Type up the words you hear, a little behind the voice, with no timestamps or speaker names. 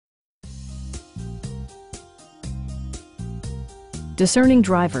discerning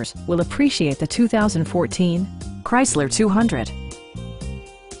drivers will appreciate the 2014 Chrysler 200.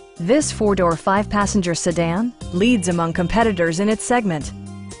 This four-door, five-passenger sedan leads among competitors in its segment.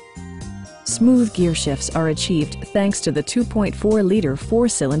 Smooth gear shifts are achieved thanks to the 2.4-liter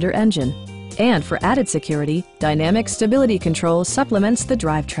four-cylinder engine. And for added security, dynamic stability control supplements the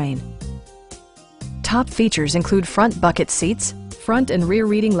drivetrain. Top features include front bucket seats, front and rear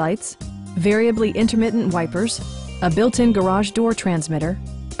reading lights, variably intermittent wipers, a built-in garage door transmitter,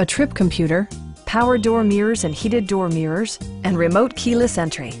 a trip computer, power door mirrors and heated door mirrors, and remote keyless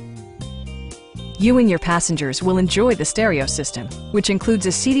entry. You and your passengers will enjoy the stereo system, which includes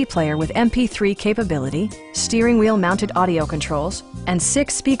a CD player with MP3 capability, steering wheel mounted audio controls, and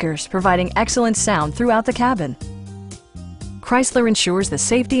 6 speakers providing excellent sound throughout the cabin. Chrysler ensures the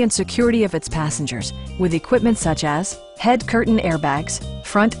safety and security of its passengers with equipment such as head curtain airbags,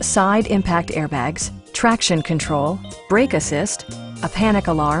 front side impact airbags, traction control, brake assist, a panic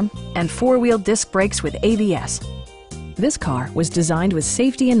alarm, and 4-wheel disc brakes with ABS. This car was designed with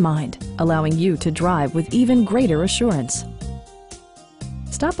safety in mind, allowing you to drive with even greater assurance.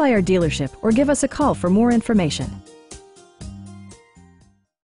 Stop by our dealership or give us a call for more information.